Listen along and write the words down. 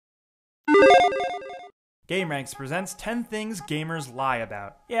Gameranx presents 10 things gamers lie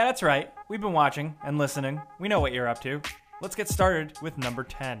about. Yeah, that's right. We've been watching and listening. We know what you're up to. Let's get started with number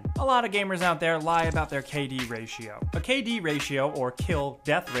 10. A lot of gamers out there lie about their KD ratio. A KD ratio, or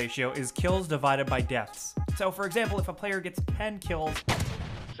kill-death ratio, is kills divided by deaths. So for example, if a player gets 10 kills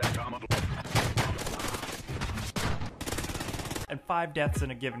and 5 deaths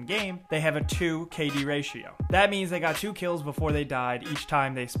in a given game, they have a 2 KD ratio. That means they got 2 kills before they died each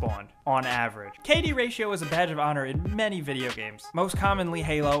time they spawned, on average. KD ratio is a badge of honor in many video games, most commonly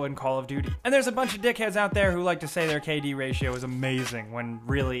Halo and Call of Duty. And there's a bunch of dickheads out there who like to say their KD ratio is amazing, when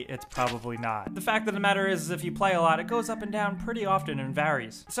really it's probably not. The fact of the matter is, if you play a lot, it goes up and down pretty often and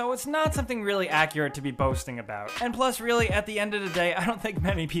varies. So it's not something really accurate to be boasting about. And plus, really, at the end of the day, I don't think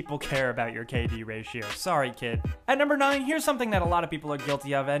many people care about your KD ratio. Sorry, kid. At number 9, here's something that a lot of people are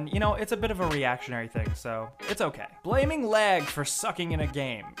guilty of, and you know, it's a bit of a reactionary thing, so it's okay. Blaming lag for sucking in a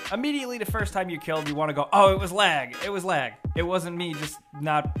game. Immediately the first time you killed, you want to go, oh, it was lag, it was lag. It wasn't me just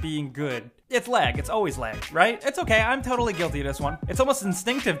not being good. It's lag, it's always lag, right? It's okay, I'm totally guilty of this one. It's almost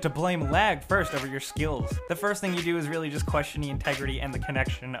instinctive to blame lag first over your skills. The first thing you do is really just question the integrity and the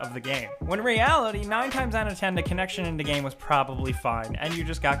connection of the game. When in reality, 9 times out of 10, the connection in the game was probably fine, and you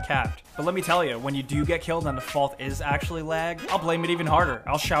just got capped. But let me tell you, when you do get killed and the fault is actually lag, I'll blame it even harder.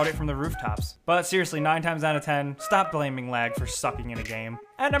 I'll shout it from the rooftops. But seriously, 9 times out of 10, stop blaming lag for sucking in a game.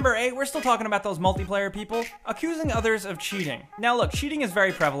 At number 8, we're still talking about those multiplayer people accusing others of cheating. Now look, cheating is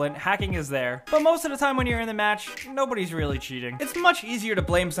very prevalent, hacking is there, but most of the time when you're in the match, nobody's really cheating. It's much easier to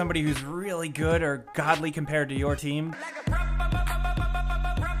blame somebody who's really good or godly compared to your team,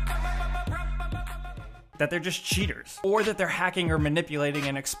 that they're just cheaters, or that they're hacking or manipulating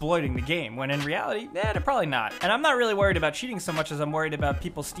and exploiting the game, when in reality, they're probably not. And I'm not really worried about cheating so much as I'm worried about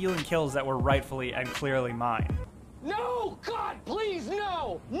people stealing kills that were rightfully and clearly mine. No! God, please,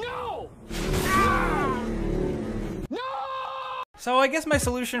 no! No! Ah! No! So I guess my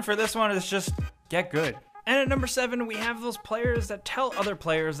solution for this one is just get good. And at number 7, we have those players that tell other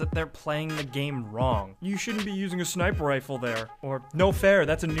players that they're playing the game wrong. You shouldn't be using a sniper rifle there. Or, no fair,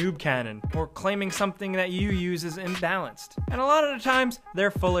 that's a noob cannon. Or claiming something that you use is imbalanced. And a lot of the times,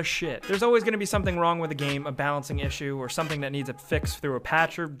 they're full of shit. There's always going to be something wrong with the game, a balancing issue, or something that needs a fix through a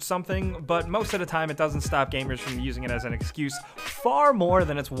patch or something, but most of the time it doesn't stop gamers from using it as an excuse far more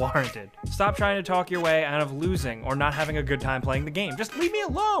than it's warranted. Stop trying to talk your way out of losing or not having a good time playing the game. Just leave me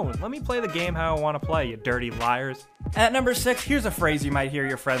alone. Let me play the game how I want to play, you dirty liars. At number 6, here's a phrase you might hear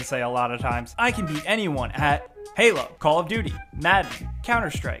your friends say a lot of times. I can beat anyone at Halo, Call of Duty, Madden,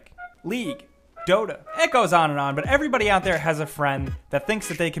 Counter-Strike, League, Dota. It goes on and on, but everybody out there has a friend that thinks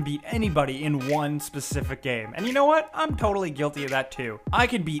that they can beat anybody in one specific game. And you know what? I'm totally guilty of that too. I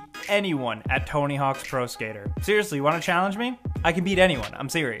can beat anyone at Tony Hawk's Pro Skater. Seriously, you want to challenge me? I can beat anyone. I'm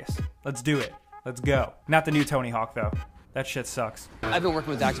serious. Let's do it. Let's go. Not the new Tony Hawk though. That shit sucks. I've been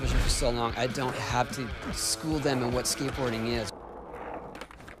working with Activision for so long, I don't have to school them in what skateboarding is.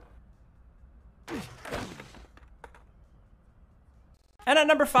 And at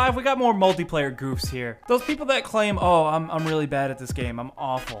number 5, we got more multiplayer goofs here. Those people that claim, oh, I'm really bad at this game, I'm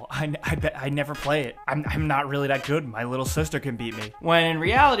awful, I never play it, I'm not really that good, my little sister can beat me. When in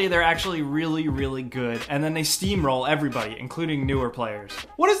reality, they're actually really, really good, and then they steamroll everybody, including newer players.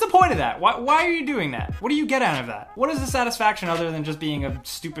 What is the point of that? Why are you doing that? What do you get out of that? What is the satisfaction other than just being a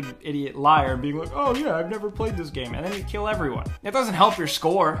stupid idiot liar and being like, oh yeah, I've never played this game, and then you kill everyone? It doesn't help your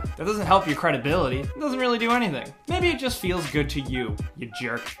score, that doesn't help your credibility, it doesn't really do anything. Maybe it just feels good to you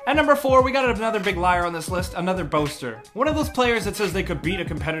jerk. At number 4, we got another big liar on this list, another boaster. One of those players that says they could beat a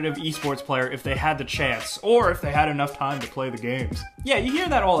competitive esports player if they had the chance, or if they had enough time to play the games. Yeah, you hear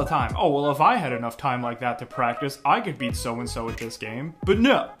that all the time. Oh, well, if I had enough time like that to practice, I could beat so-and-so at this game. But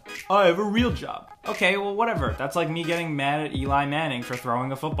no, I have a real job. Okay, well, whatever. That's like me getting mad at Eli Manning for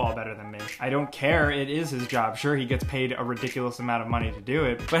throwing a football better than me. I don't care, it is his job. Sure, he gets paid a ridiculous amount of money to do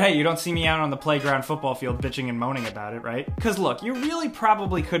it, but hey, you don't see me out on the playground football field bitching and moaning about it, right? Because look, you really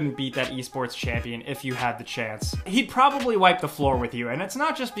probably couldn't beat that esports champion if you had the chance. He'd probably wipe the floor with you, and it's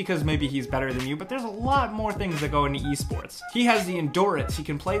not just because maybe he's better than you, but there's a lot more things that go into esports. He has the endurance, he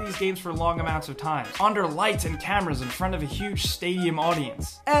can play these games for long amounts of time, under lights and cameras in front of a huge stadium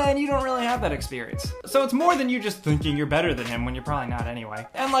audience. And you don't really have that experience. So it's more than you just thinking you're better than him when you're probably not anyway.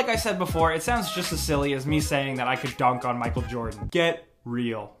 And like I said before, it sounds just as silly as me saying that I could dunk on Michael Jordan. Get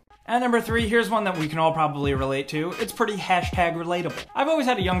real. And number 3, here's one that we can all probably relate to. It's pretty hashtag relatable. I've always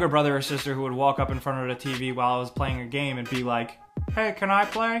had a younger brother or sister who would walk up in front of the TV while I was playing a game and be like, hey, can I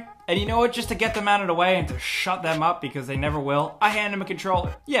play? And you know what, just to get them out of the way and to shut them up because they never will, I hand them a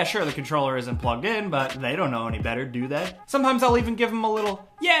controller. Yeah, sure, the controller isn't plugged in, but they don't know any better, do they? Sometimes I'll even give them a little,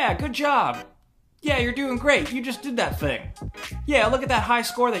 yeah, good job. Yeah, you're doing great. You just did that thing. Yeah, look at that high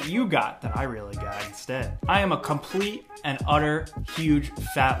score that you got that I really got instead. I am a complete and utter huge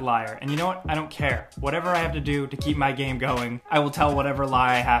fat liar. And you know what? I don't care. Whatever I have to do to keep my game going, I will tell whatever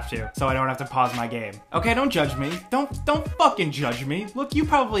lie I have to, so I don't have to pause my game. Okay, don't judge me. Don't fucking judge me. Look, you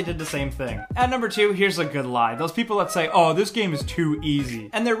probably did the same thing. At number 2, here's a good lie. Those people that say, oh, this game is too easy.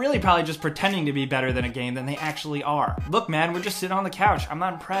 And they're really probably just pretending to be better than a game than they actually are. Look, man, we're just sitting on the couch. I'm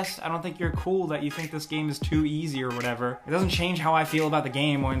not impressed. I don't think you're cool that you think this game is too easy or whatever. It doesn't change how I feel about the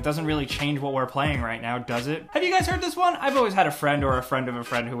game, or it doesn't really change what we're playing right now, does it? Have you guys heard this one? I've always had a friend or a friend of a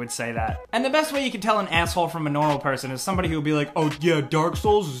friend who would say that. And the best way you can tell an asshole from a normal person is somebody who would be like, oh yeah, Dark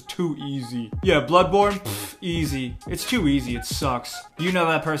Souls is too easy. Yeah, Bloodborne, pff, easy. It's too easy, it sucks. You know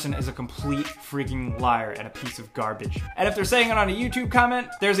that person is a complete freaking liar and a piece of garbage. And if they're saying it on a YouTube comment,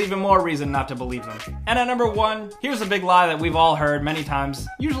 there's even more reason not to believe them. And at number 1, here's a big lie that we've all heard many times,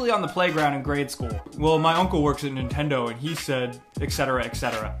 usually on the playground in grade school. Well, my uncle works at Nintendo and he said, etc.,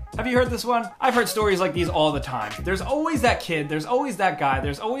 etc. Have you heard this one? I've heard stories like these all the time. There's always that kid, there's always that guy,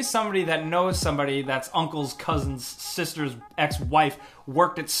 there's always somebody that knows somebody that's uncle's cousin's sister's ex-wife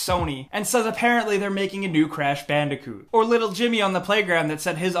worked at Sony and says apparently they're making a new Crash Bandicoot. Or little Jimmy on the playground that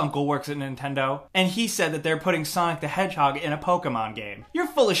said his uncle works at Nintendo and he said that they're putting Sonic the Hedgehog in a Pokemon game. You're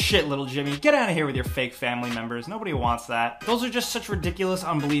full of shit, little Jimmy. Get out of here with your fake family members. Nobody wants that. Those are just such ridiculous,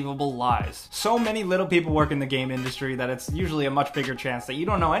 unbelievable lies. So many little people work in the game industry that it's usually a much bigger chance that you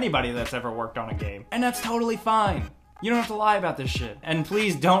don't know anybody that's ever worked on a game. And that's totally fine. You don't have to lie about this shit. And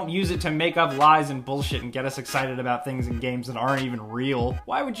please don't use it to make up lies and bullshit and get us excited about things in games that aren't even real.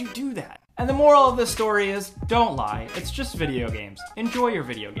 Why would you do that? And the moral of this story is, don't lie. It's just video games. Enjoy your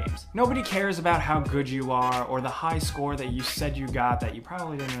video games. Nobody cares about how good you are, or the high score that you said you got that you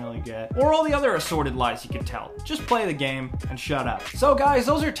probably didn't really get, or all the other assorted lies you could tell. Just play the game and shut up. So guys,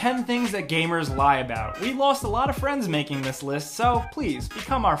 those are 10 things that gamers lie about. We lost a lot of friends making this list, so please,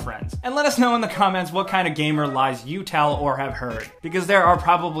 become our friends. And let us know in the comments what kind of gamer lies you tell or have heard, because there are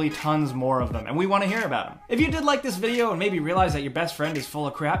probably tons more of them, and we want to hear about them. If you did like this video and maybe realize that your best friend is full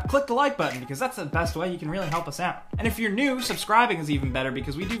of crap, click the like button, because that's the best way you can really help us out. And if you're new, subscribing is even better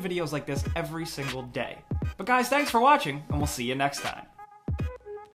because we do videos like this every single day. But guys, thanks for watching, and we'll see you next time.